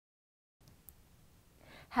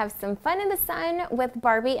Have some fun in the sun with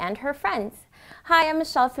Barbie and her friends. Hi, I'm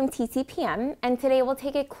Michelle from TTPM, and today we'll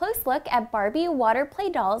take a close look at Barbie Water Play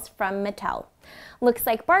Dolls from Mattel. Looks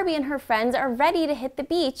like Barbie and her friends are ready to hit the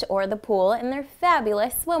beach or the pool in their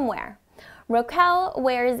fabulous swimwear. Raquelle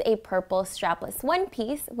wears a purple strapless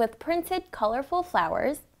one-piece with printed colorful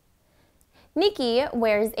flowers. Nikki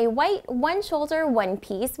wears a white one-shoulder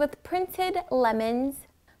one-piece with printed lemons.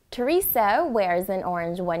 Teresa wears an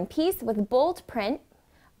orange one-piece with bold print.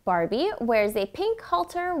 Barbie wears a pink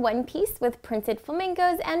halter one-piece with printed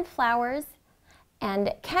flamingos and flowers.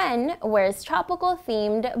 And Ken wears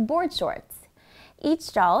tropical-themed board shorts.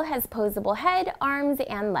 Each doll has posable head, arms,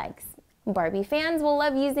 and legs. Barbie fans will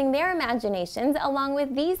love using their imaginations along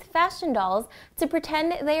with these fashion dolls to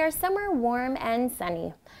pretend they are somewhere warm and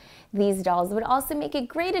sunny. These dolls would also make a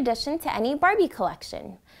great addition to any Barbie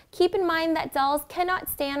collection. Keep in mind that dolls cannot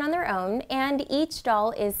stand on their own, and each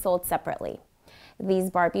doll is sold separately.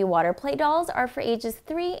 These Barbie Water Play Dolls are for ages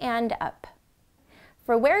 3 and up.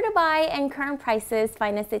 For where to buy and current prices,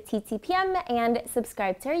 find us at TTPM and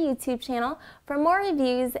subscribe to our YouTube channel for more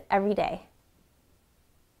reviews every day.